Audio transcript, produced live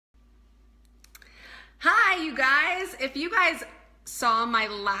Hi, you guys. If you guys saw my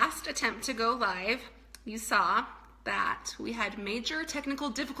last attempt to go live, you saw that we had major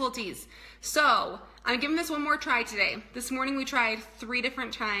technical difficulties. So I'm giving this one more try today. This morning we tried 3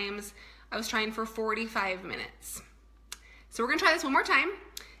 different times. I was trying for 45 minutes. So we're gonna try this one more time.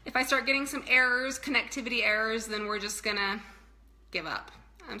 If I start getting some errors, connectivity errors, then we're just gonna give up.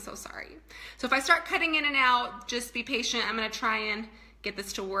 I'm so sorry. So if I start cutting in and out, just be patient. I'm gonna try and get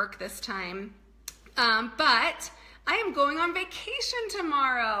this to work this time. But I am going on vacation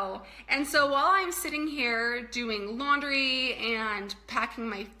tomorrow. And so while I'm sitting here doing laundry and packing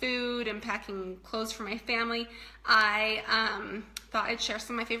my food and packing clothes for my family, I thought I'd share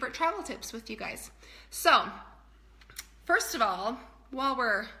some of my favorite travel tips with you guys. So first of all, while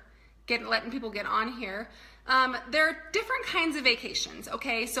we're letting people get on here, there are different kinds of vacations,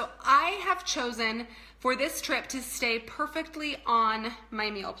 okay? So I have chosen for this trip to stay perfectly on my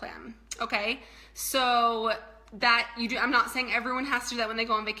meal plan, okay? So that I'm not saying everyone has to do that when they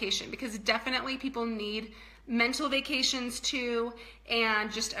go on vacation, because definitely people need mental vacations too,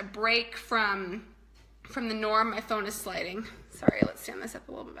 and just a break from the norm. My phone is sliding. Sorry, let's stand this up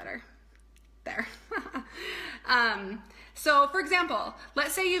a little bit better. There. So for example,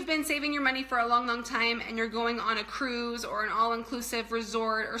 let's say you've been saving your money for a long time and you're going on a cruise or an all-inclusive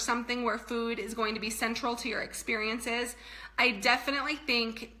resort or something where food is going to be central to your experiences. I definitely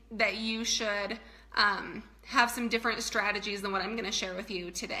think that you should have some different strategies than what I'm going to share with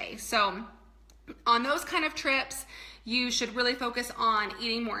you today. So on those kind of trips, you should really focus on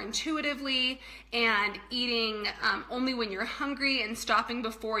eating more intuitively and eating only when you're hungry and stopping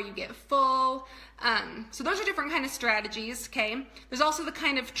before you get full. So those are different kind of strategies, okay? There's also the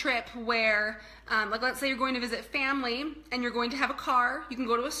kind of trip where, like let's say you're going to visit family and you're going to have a car, you can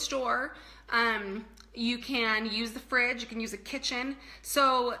go to a store, you can use the fridge, you can use a kitchen.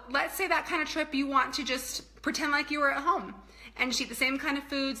 So let's say that kind of trip you want to just pretend like you were at home and just eat the same kind of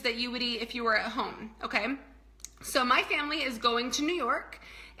foods that you would eat if you were at home, okay? So my family is going to New York,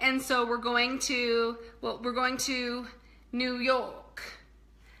 and so we're going to New York.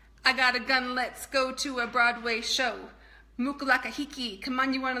 I got a gun, let's go to a Broadway show. Mukalaka hiki, come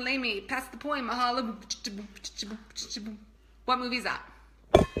on, you wanna lay me, pass the point, mahala. What movie is that?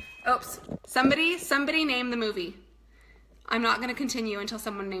 Oops, somebody name the movie. I'm not gonna continue until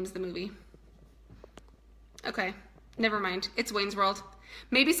someone names the movie. Okay, never mind, it's Wayne's World.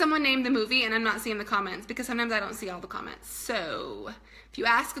 Maybe someone named the movie and I'm not seeing the comments, because sometimes I don't see all the comments. So if you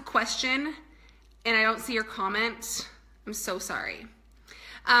ask a question and I don't see your comment, I'm so sorry.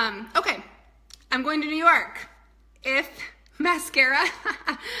 Okay, I'm going to New York. If mascara,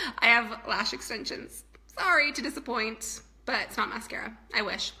 I have lash extensions. Sorry to disappoint, but it's not mascara. I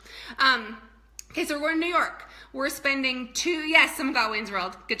wish. Okay, so we're going to New York. We're spending yes, someone got Wayne's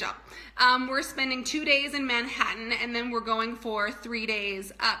World. Good job. We're spending 2 days in Manhattan, and then we're going for 3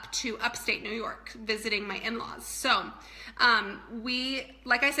 days up to upstate New York, visiting my in-laws. So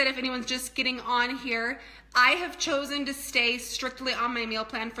like I said, if anyone's just getting on here, I have chosen to stay strictly on my meal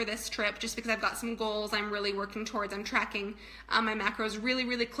plan for this trip just because I've got some goals I'm really working towards. I'm tracking my macros really,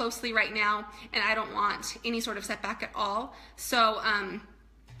 really closely right now, and I don't want any sort of setback at all. So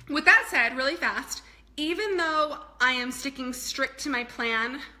with that said, really fast, even though I am sticking strict to my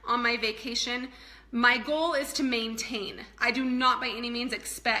plan on my vacation, my goal is to maintain. I do not by any means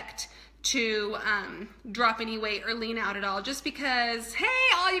expect to drop any weight or lean out at all, just because, hey,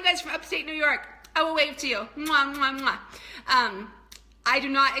 all you guys from upstate New York, I will wave to you. Mwah, mwah, mwah. I do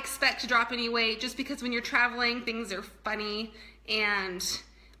not expect to drop any weight, just because when you're traveling, things are funny, and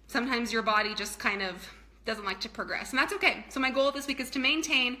sometimes your body just kind of doesn't like to progress, and that's okay. So my goal this week is to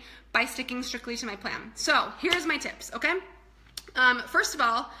maintain by sticking strictly to my plan. So here's my tips, okay? First of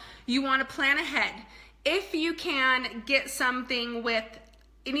all, you want to plan ahead. If you can get something with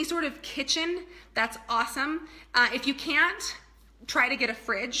any sort of kitchen, that's awesome. If you can't, try to get a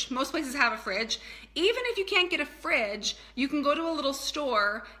fridge. Most places have a fridge. Even if you can't get a fridge, you can go to a little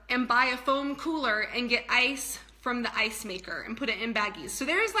store and buy a foam cooler and get ice from the ice maker and put it in baggies. So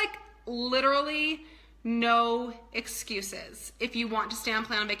there's like literally no excuses. If you want to stay on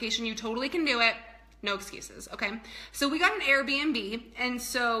plan on vacation, you totally can do it. No excuses, okay? So we got an Airbnb, and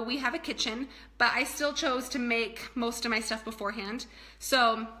so we have a kitchen, but I still chose to make most of my stuff beforehand.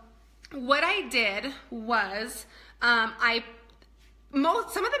 So what I did was, some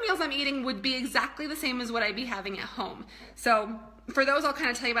of the meals I'm eating would be exactly the same as what I'd be having at home. So for those, I'll kind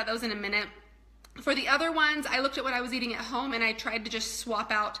of tell you about those in a minute. For the other ones, I looked at what I was eating at home and I tried to just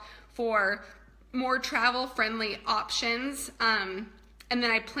swap out for more travel-friendly options. And then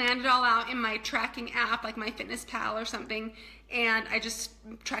I planned it all out in my tracking app, like MyFitnessPal or something, and I just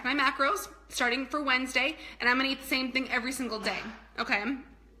track my macros starting for Wednesday, and I'm gonna eat the same thing every single day, okay?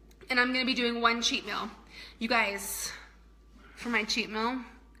 And I'm gonna be doing one cheat meal. You guys, for my cheat meal,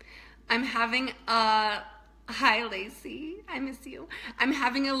 I'm having a, hi Lacey, I miss you. I'm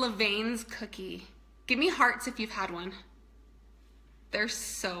having a Levain's cookie. Give me hearts if you've had one. They're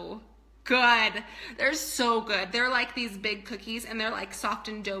so good. They're so good. They're like these big cookies, and they're like soft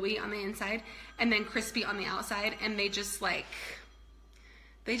and doughy on the inside and then crispy on the outside, and they just make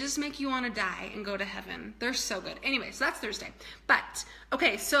you want to die and go to heaven. They're so good. Anyway, so that's Thursday. But,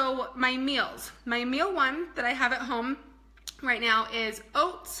 okay, so my meals. My meal one that I have at home right now is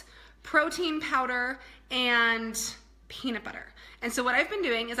oats, protein powder, and peanut butter. And so what I've been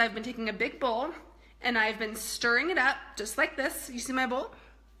doing is I've been taking a big bowl, and I've been stirring it up just like this. You see my bowl?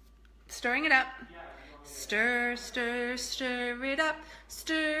 Stirring it up. Stir, stir, stir it up.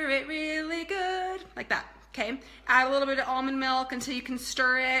 Stir it really good. Like that, okay? Add a little bit of almond milk until you can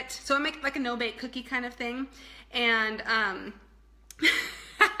stir it. So I make like a no-bake cookie kind of thing. And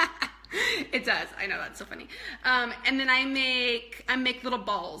it does. I know, that's so funny. And then I make little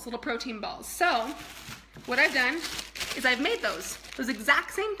balls, little protein balls. So what I've done is I've made those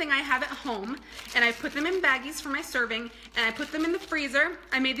exact same thing I have at home, and I put them in baggies for my serving, and I put them in the freezer.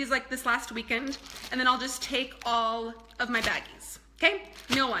 I made these like this last weekend, and then I'll just take all of my baggies. Okay,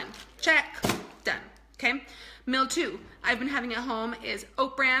 meal one, check, done. Okay, meal two I've been having at home is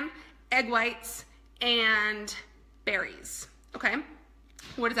oat bran, egg whites, and berries. Okay,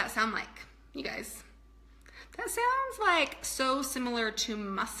 what does that sound like, you guys? That sounds like so similar to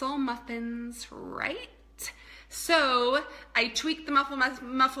mussel muffins, right? So I tweaked the muffin. I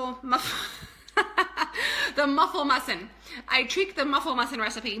tweaked the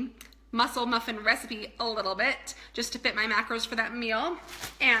mussel muffin recipe a little bit just to fit my macros for that meal,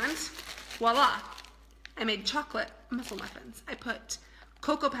 and voila, I made chocolate mussel muffins. I put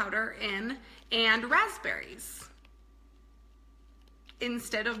cocoa powder in and raspberries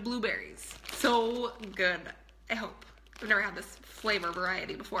instead of blueberries. So good, I hope. I've never had this flavor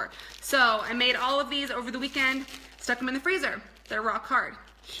variety before. So I made all of these over the weekend, stuck them in the freezer. They're rock hard.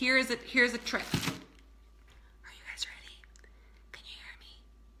 Here's a trick. Are you guys ready? Can you hear me?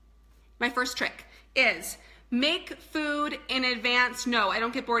 My first trick is make food in advance. No, I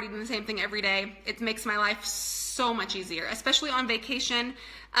don't get bored eating the same thing every day. It makes my life so much easier, especially on vacation.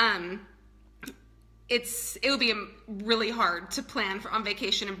 It would be really hard to plan on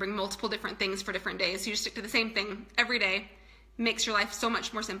vacation and bring multiple different things for different days. So you just stick to the same thing every day. Makes your life so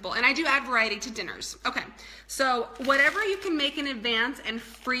much more simple. And I do add variety to dinners. Okay, so whatever you can make in advance and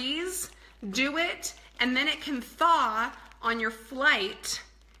freeze, do it, and then it can thaw on your flight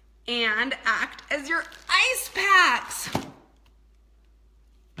and act as your ice packs.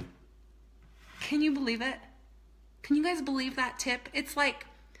 Can you believe it? Can you guys believe that tip? It's like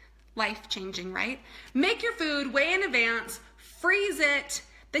life-changing, right? Make your food way in advance, freeze it,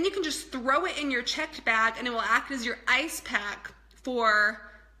 then you can just throw it in your checked bag and it will act as your ice pack for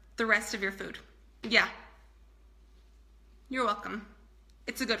the rest of your food. Yeah. You're welcome.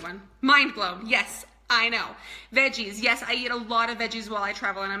 It's a good one. Mind blown. Yes, I know. Veggies. Yes, I eat a lot of veggies while I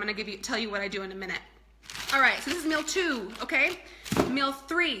travel, and I'm going to tell you what I do in a minute. All right, so this is meal two, okay? Meal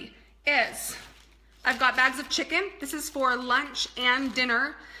three is I've got bags of chicken. This is for lunch and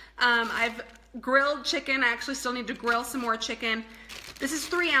dinner. I've grilled chicken. I actually still need to grill some more chicken. This is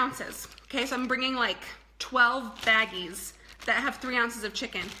 3 ounces. Okay, so I'm bringing like 12 baggies that have 3 ounces of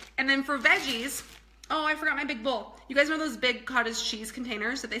chicken. And then for veggies, oh, I forgot my big bowl. You guys know those big cottage cheese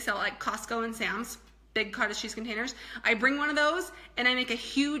containers that they sell at like Costco and Sam's? Big cottage cheese containers. I bring one of those and I make a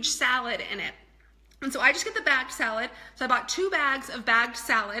huge salad in it. And so I just get the bagged salad. So I bought 2 bags of bagged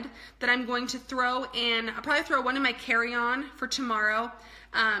salad that I'm going to throw in. I'll probably throw one in my carry-on for tomorrow.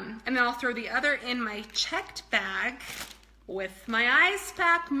 And then I'll throw the other in my checked bag with my ice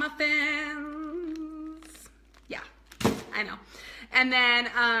pack muffins. Yeah, I know. And then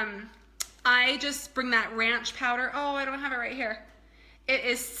I just bring that ranch powder. Oh, I don't have it right here. It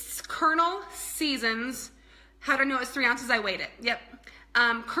is Colonel Seasons. How do I know it's 3 ounces? I weighed it. Yep.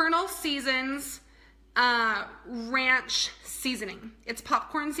 Colonel Seasons ranch seasoning. It's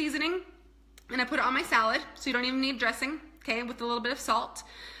popcorn seasoning, and I put it on my salad, so you don't even need dressing, okay, with a little bit of salt.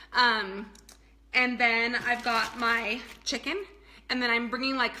 And then I've got my chicken, and then I'm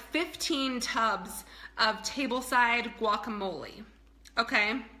bringing like 15 tubs of tableside guacamole,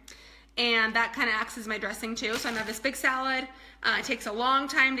 okay? And that kind of acts as my dressing too. So I have this big salad. It takes a long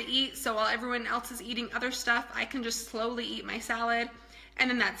time to eat, so while everyone else is eating other stuff, I can just slowly eat my salad. And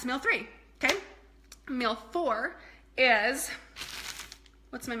then that's meal 3, okay? Meal 4 is,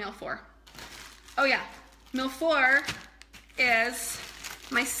 what's my meal 4? Oh yeah, meal 4 is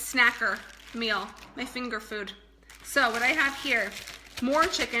my snacker meal, my finger food. So what I have here, more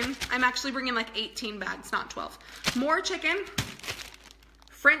chicken. I'm actually bringing like 18 bags, not 12. More chicken,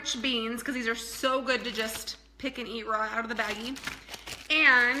 French beans, because these are so good to just pick and eat raw out of the baggie,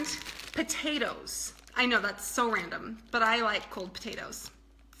 and potatoes. I know that's so random, but I like cold potatoes.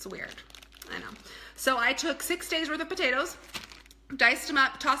 It's weird, I know. So I took 6 days worth of potatoes, diced them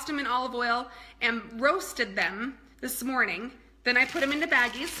up, tossed them in olive oil, and roasted them this morning. Then I put them into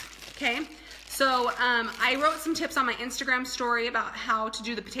baggies, okay? So I wrote some tips on my Instagram story about how to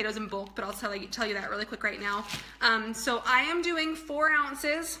do the potatoes in bulk, but I'll tell you that really quick right now. So I am doing 4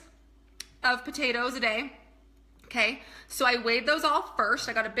 ounces of potatoes a day, okay? So I weighed those all first.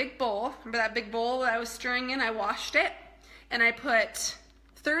 I got a big bowl. Remember that big bowl that I was stirring in? I washed it, and I put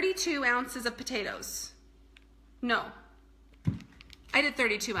 32 ounces of potatoes. No, I did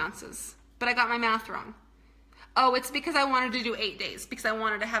 32 ounces, but I got my math wrong. Oh, it's because I wanted to do 8 days, because I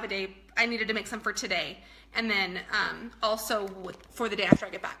wanted to have a day, I needed to make some for today, and then also for the day after I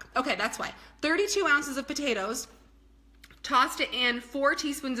get back. Okay, that's why. 32 ounces of potatoes, tossed it in 4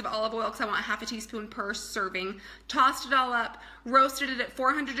 teaspoons of olive oil, because I want half a teaspoon per serving, tossed it all up, roasted it at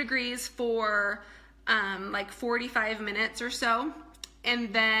 400 degrees for like 45 minutes or so,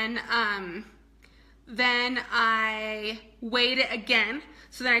 and then I weighed it again.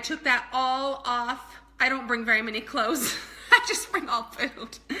 So then I took that all off. I don't bring very many clothes. I just bring all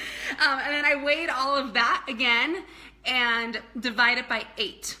food. And then I weighed all of that again and divide it by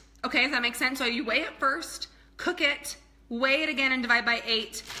 8. Okay, does that make sense? So you weigh it first, cook it, weigh it again and divide by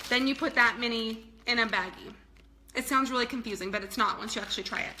 8. Then you put that many in a baggie. It sounds really confusing, but it's not once you actually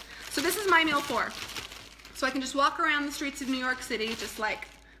try it. So this is my meal 4. So I can just walk around the streets of New York City just like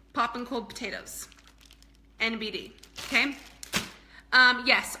popping cold potatoes. NBD, okay?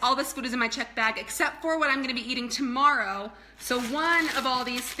 Yes, all this food is in my check bag except for what I'm going to be eating tomorrow. So one of all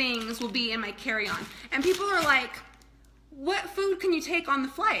these things will be in my carry-on. And people are like, what food can you take on the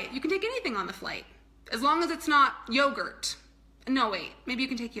flight? You can take anything on the flight, as long as it's not yogurt. No, wait, maybe you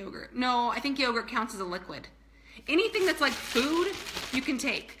can take yogurt. No, I think yogurt counts as a liquid. Anything that's like food, you can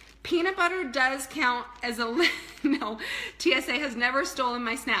take. Peanut butter does count as a no, TSA has never stolen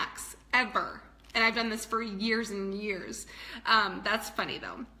my snacks, ever. And I've done this for years and years. That's funny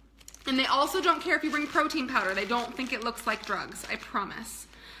though. And they also don't care if you bring protein powder. They don't think it looks like drugs, I promise.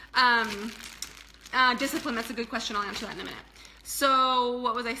 Discipline, that's a good question. I'll answer that in a minute. So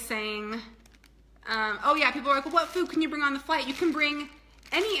what was I saying? Oh yeah, people are like, well, what food can you bring on the flight? You can bring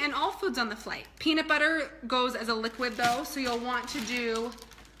any and all foods on the flight. Peanut butter goes as a liquid though, so you'll want to do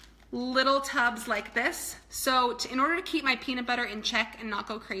little tubs like this. So in order to keep my peanut butter in check and not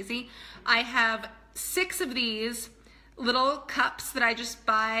go crazy, I have 6 of these little cups that I just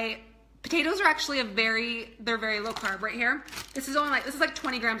buy. Potatoes are actually they're very low carb right here. This is like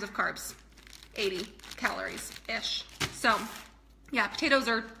 20 grams of carbs, 80 calories-ish. So yeah, potatoes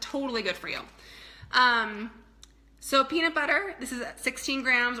are totally good for you. So peanut butter, this is 16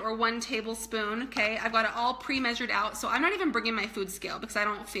 grams or 1 tablespoon, okay? I've got it all pre-measured out, so I'm not even bringing my food scale because I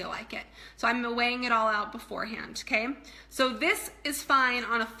don't feel like it. So I'm weighing it all out beforehand, okay? So this is fine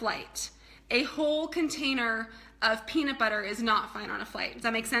on a flight. A whole container of peanut butter is not fine on a flight. Does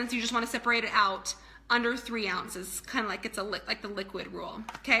that make sense? You just want to separate it out under 3 ounces, kind of like it's like the liquid rule,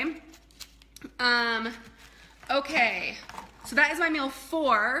 okay? Okay, so that is my meal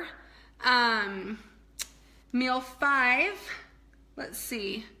 4. Meal 5, let's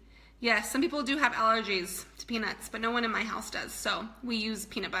see. Yes, some people do have allergies to peanuts, but no one in my house does, so we use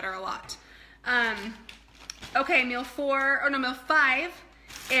peanut butter a lot. Okay, meal 5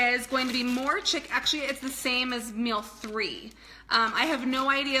 is going to be more chicken. Actually, it's the same as meal 3. I have no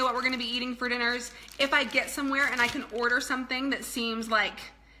idea what we're going to be eating for dinners. If I get somewhere and I can order something that seems like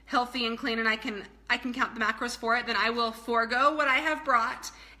healthy and clean and I can count the macros for it, then I will forego what I have brought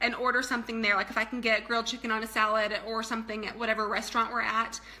and order something there. Like if I can get grilled chicken on a salad or something at whatever restaurant we're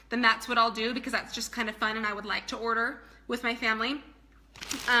at, then that's what I'll do because that's just kind of fun and I would like to order with my family.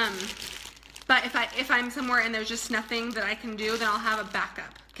 But if I'm somewhere and there's just nothing that I can do, then I'll have a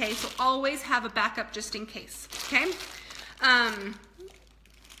backup, okay? So always have a backup just in case, okay?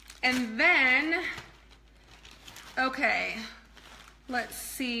 And then, okay, let's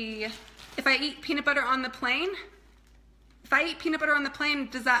see. If I eat peanut butter on the plane,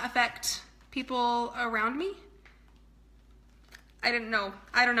 does that affect people around me? I didn't know.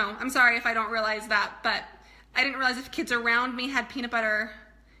 I don't know. I'm sorry if I don't realize that, but I didn't realize if kids around me had peanut butter,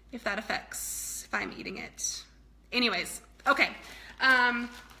 if that affects if I'm eating it. Anyways, okay.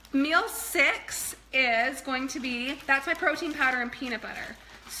 Meal 6 is going to be, that's my protein powder and peanut butter.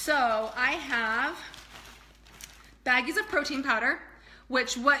 So I have baggies of protein powder,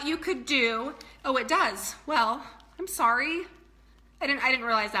 which what you could do, oh, it does. Well, I'm sorry. I didn't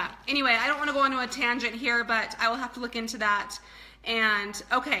realize that. Anyway, I don't want to go on a tangent here, but I will have to look into that. And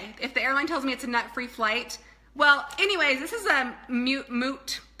okay, if the airline tells me it's a nut-free flight, well, anyways, this is a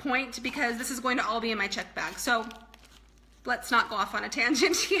moot point because this is going to all be in my check bag. So let's not go off on a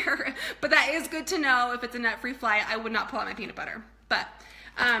tangent here. But that is good to know. If it's a nut-free flight, I would not pull out my peanut butter. But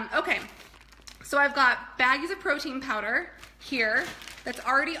okay, so I've got baggies of protein powder here that's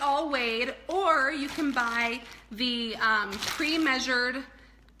already all weighed, or you can buy the pre-measured,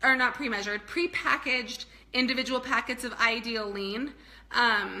 or not pre-measured, pre-packaged individual packets of Ideal Lean.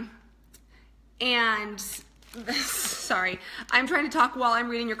 And sorry, I'm trying to talk while I'm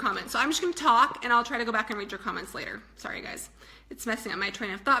reading your comments. So I'm just gonna talk and I'll try to go back and read your comments later. Sorry guys, it's messing up my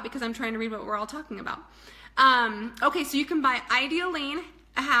train of thought because I'm trying to read what we're all talking about. Okay, so you can buy Ideal Lean.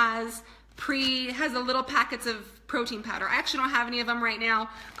 Has a little packets of protein powder. I actually don't have any of them right now.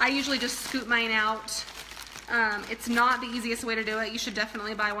 I usually just scoop mine out. It's not the easiest way to do it. You should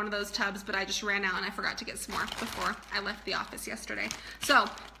definitely buy one of those tubs, but I just ran out and I forgot to get some more before I left the office yesterday. So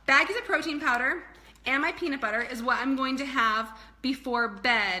baggies of protein powder and my peanut butter is what I'm going to have before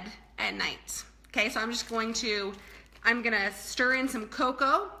bed at night. Okay, so I'm gonna stir in some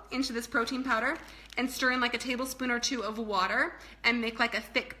cocoa into this protein powder and stir in like a tablespoon or two of water and make like a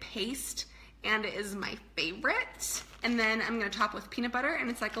thick paste, and it is my favorite. And then I'm gonna top with peanut butter and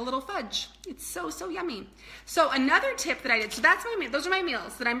it's like a little fudge. It's so, so yummy. So another tip that I did, so those are my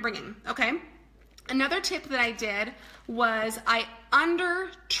meals that I'm bringing, okay? Another tip that I did was I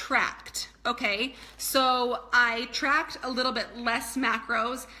under-tracked, okay? So I tracked a little bit less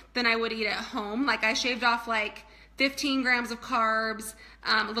macros than I would eat at home. Like I shaved off like 15 grams of carbs,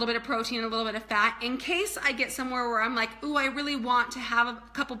 a little bit of protein, a little bit of fat, in case I get somewhere where I'm like, ooh, I really want to have a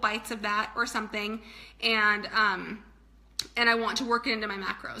couple bites of that or something, and I want to work it into my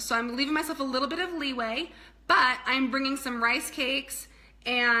macros. So I'm leaving myself a little bit of leeway, but I'm bringing some rice cakes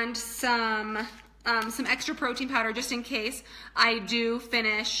and some extra protein powder just in case I do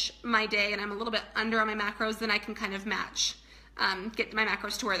finish my day and I'm a little bit under on my macros, then I can kind of match, get my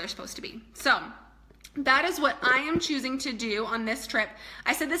macros to where they're supposed to be. So that is what I am choosing to do on this trip.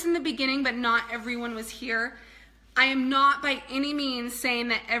 I said this in the beginning, but not everyone was here. I am not by any means saying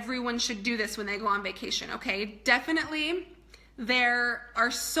that everyone should do this when they go on vacation, okay? Definitely, there are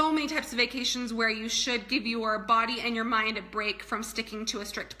so many types of vacations where you should give your body and your mind a break from sticking to a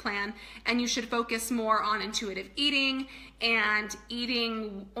strict plan, and you should focus more on intuitive eating and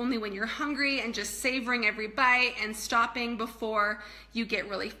eating only when you're hungry and just savoring every bite and stopping before you get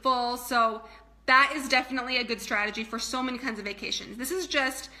really full. So that is definitely a good strategy for so many kinds of vacations. This is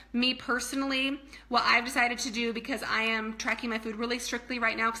just me personally, what I've decided to do because I am tracking my food really strictly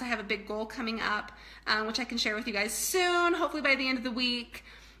right now because I have a big goal coming up, which I can share with you guys soon, hopefully by the end of the week.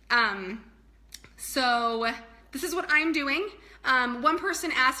 So this is what I'm doing. One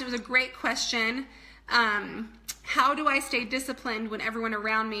person asked, it was a great question, how do I stay disciplined when everyone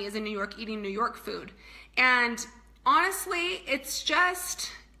around me is in New York eating New York food? And honestly, it's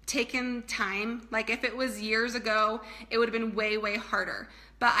just taken time. Like if it was years ago, it would have been way, way harder.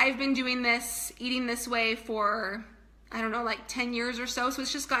 But I've been doing this, eating this way for, I don't know, like 10 years or so. So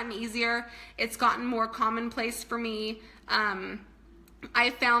it's just gotten easier. It's gotten more commonplace for me.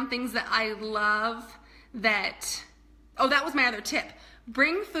 I found things that I love that, oh, that was my other tip.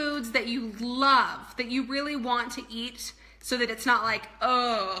 Bring foods that you love, that you really want to eat, so that it's not like,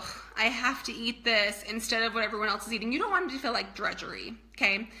 oh, I have to eat this instead of what everyone else is eating. You don't want it to feel like drudgery,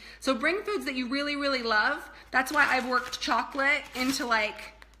 okay? So bring foods that you really, really love. That's why I've worked chocolate into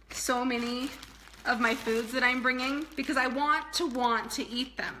like so many of my foods that I'm bringing, because I want to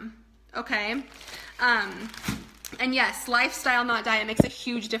eat them, okay? And yes, lifestyle, not diet, makes a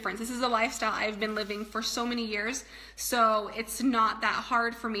huge difference. This is a lifestyle I've been living for so many years, so it's not that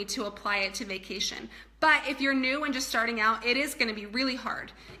hard for me to apply it to vacation. But if you're new and just starting out, it is gonna be really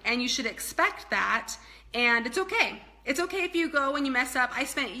hard, and you should expect that, and it's okay. It's okay if you go and you mess up. I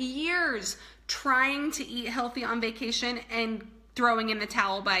spent years trying to eat healthy on vacation and throwing in the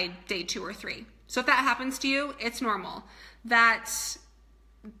towel by day 2 or 3. So if that happens to you, it's normal. That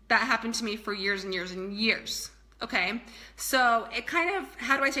happened to me for years and years and years. Okay, so it kind of,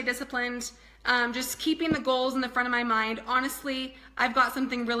 how do I stay disciplined? Just keeping the goals in the front of my mind. Honestly, I've got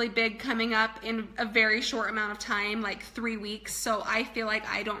something really big coming up in a very short amount of time, like 3 weeks, so I feel like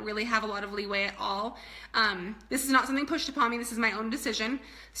I don't really have a lot of leeway at all. This is not something pushed upon me, this is my own decision,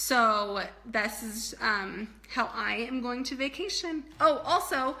 so this is how I am going to vacation. Oh,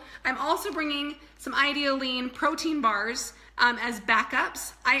 also, I'm also bringing some Ideal Lean protein bars. as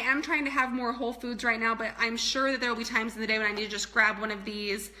backups. I am trying to have more whole foods right now, but I'm sure that there will be times in the day when I need to just grab one of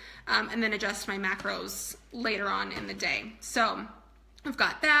these and then adjust my macros later on in the day. So I've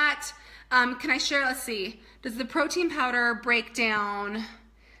got that. Can I share, let's see, does the protein powder break down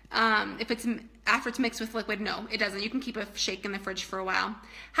if it's after it's mixed with liquid? No, it doesn't. You can keep a shake in the fridge for a while.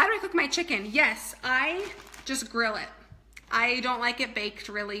 How do I cook my chicken? Yes, I just grill it. I don't like it baked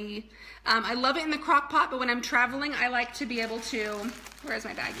really. I love it in the crock pot, but when I'm traveling, I like to be able to, where's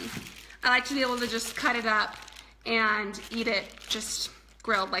my baggie? I like to be able to just cut it up and eat it just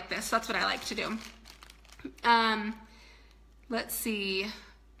grilled like this. So that's what I like to do. Let's see.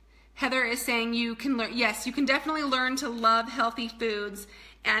 Heather is saying you can learn, yes, you can definitely learn to love healthy foods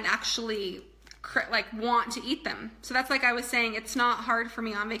and actually like want to eat them. So that's like I was saying, it's not hard for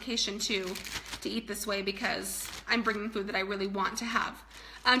me on vacation to eat this way because I'm bringing food that I really want to have.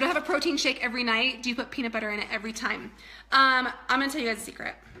 Do I have a protein shake every night? Do you put peanut butter in it every time? I'm gonna tell you guys a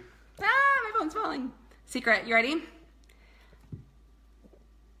secret. Ah, my phone's falling. Secret, you ready?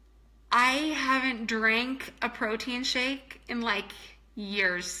 I haven't drank a protein shake in like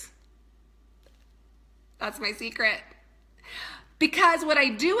years. That's my secret. Because what I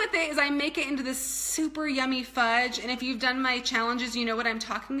do with it is I make it into this super yummy fudge. And if you've done my challenges, you know what I'm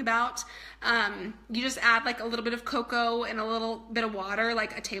talking about. You just add like a little bit of cocoa and a little bit of water,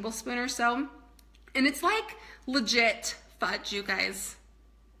 like a tablespoon or so. And it's like legit fudge, you guys.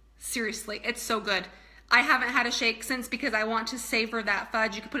 Seriously, it's so good. I haven't had a shake since because I want to savor that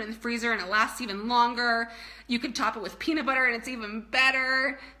fudge. You can put it in the freezer and it lasts even longer. You could top it with peanut butter and it's even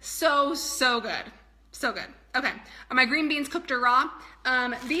better. So, so good. So good. Okay, are my green beans cooked or raw?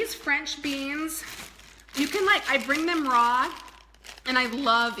 These French beans, you can like, I bring them raw and I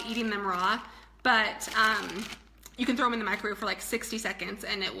love eating them raw, but you can throw them in the microwave for like 60 seconds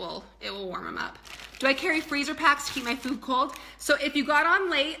and it will warm them up. Do I carry freezer packs to keep my food cold? So if you got on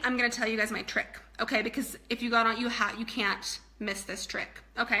late, I'm gonna tell you guys my trick, okay? Because if you got on, you can't miss this trick,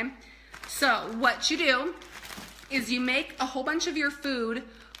 okay? So what you do is you make a whole bunch of your food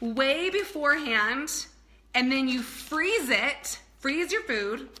way beforehand, and then you freeze your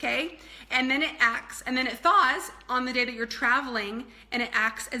food, okay? And then it thaws on the day that you're traveling, and it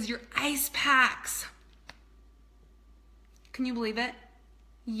acts as your ice packs. Can you believe it?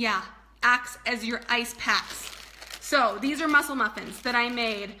 Yeah, acts as your ice packs. So these are mussel muffins that I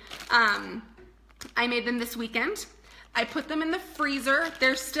made. I made them this weekend. I put them in the freezer.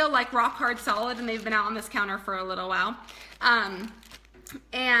 They're still like rock hard solid, and they've been out on this counter for a little while.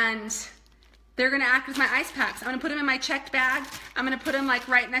 And they're gonna act as my ice packs. I'm gonna put them in my checked bag. I'm gonna put them like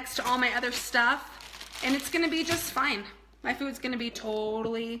right next to all my other stuff, and it's gonna be just fine. My food's gonna be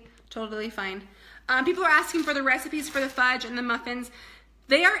totally, totally fine. People are asking for the recipes for the fudge and the muffins.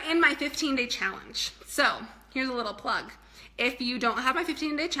 They are in my 15-day challenge. So here's a little plug. If you don't have my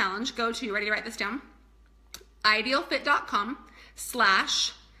 15-day challenge, go to, ready to write this down?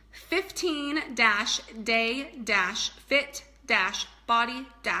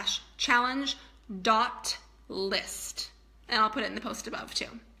 And I'll put it in the post above too.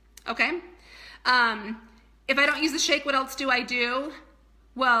 Okay? If I don't use the shake, what else do I do?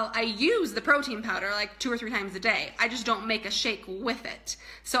 Well, I use the protein powder like 2 or 3 times a day. I just don't make a shake with it.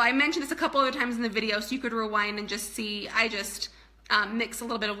 So I mentioned this a couple other times in the video, so you could rewind and just see. I just mix a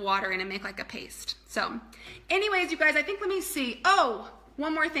little bit of water in and make like a paste. So anyways, you guys, I think, let me see. Oh,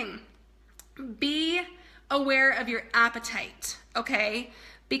 one more thing. Be aware of your appetite, okay?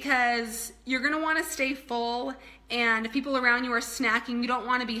 Because you're gonna wanna stay full, and if people around you are snacking, you don't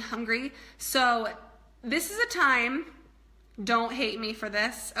wanna be hungry. So this is a time, don't hate me for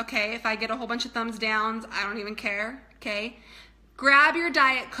this, okay? If I get a whole bunch of thumbs downs, I don't even care, okay? Grab your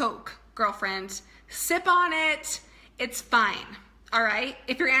Diet Coke, girlfriend. Sip on it, it's fine, all right?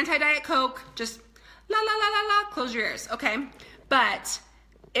 If you're anti-Diet Coke, just la la la la la, close your ears, okay? But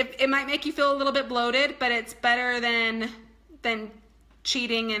it might make you feel a little bit bloated, but it's better than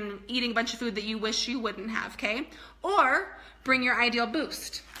cheating and eating a bunch of food that you wish you wouldn't have, okay? Or bring your Ideal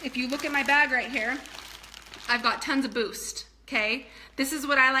Boost. If you look at my bag right here, I've got tons of Boost, okay? This is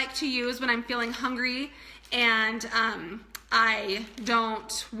what I like to use when I'm feeling hungry and I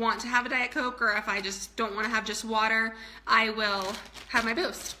don't want to have a Diet Coke, or if I just don't want to have just water, I will have my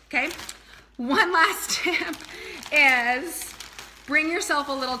Boost, okay? One last tip is bring yourself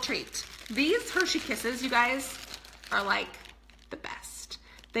a little treat. These Hershey Kisses, you guys, are like the best.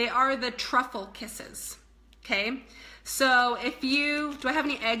 They are the truffle kisses, okay? So if you, do I have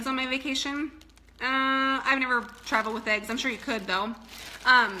any eggs on my vacation? I've never traveled with eggs. I'm sure you could though.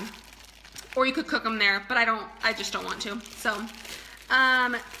 Or you could cook them there, but I just don't want to. So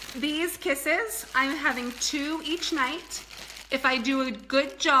these kisses, I'm having 2 each night. If I do a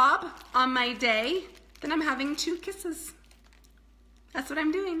good job on my day, then I'm having 2 kisses. That's what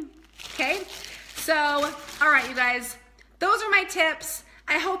I'm doing, okay? So, all right, you guys, those are my tips.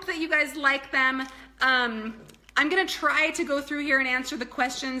 I hope that you guys like them. I'm gonna try to go through here and answer the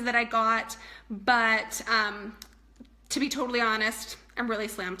questions that I got, but to be totally honest, I'm really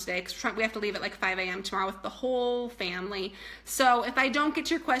slammed today because we have to leave at like 5 a.m. tomorrow with the whole family. So if I don't get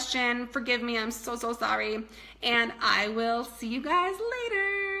your question, forgive me, I'm so sorry. And I will see you guys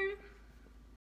later.